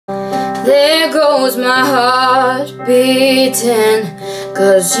There goes my heart beating,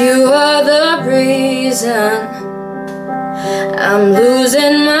 'cause you are the reason I'm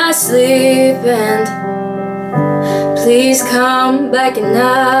losing my sleep. And please come back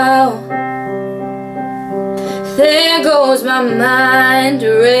now. There goes my mind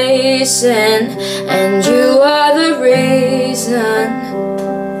racing, and you are the reason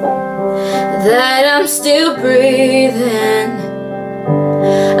that I'm still breathing.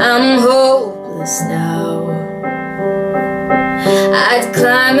 I'm hopeless now. I'd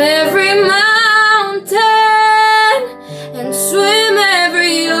climb every mountain and swim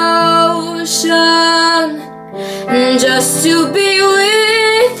every ocean just to be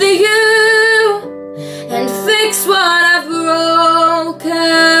with you and fix what I've broken.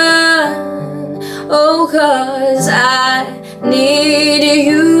 Oh, 'cause I need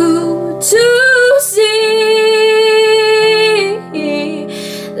you to see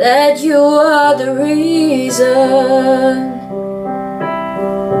that you are the reason.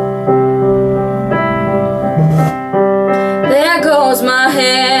 There goes my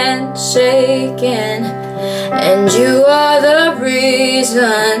hand shaking, and you are the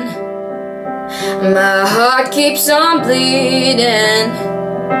reason my heart keeps on bleeding,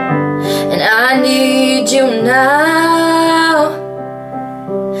 and I need you now.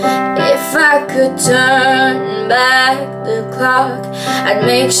 If I could turn back the clock, I'd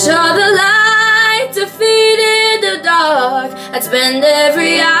make sure the light defeated the dark. I'd spend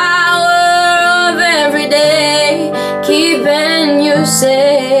every hour of every day keeping you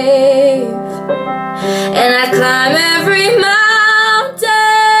safe, and I'd climb every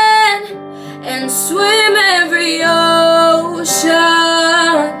mountain and swim every ocean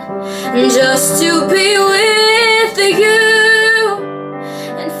just to be with you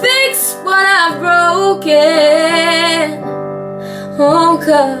and fix what I've broken. Oh,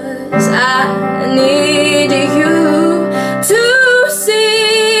 'cause I need you to see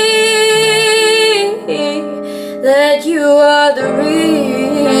that you are the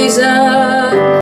reason.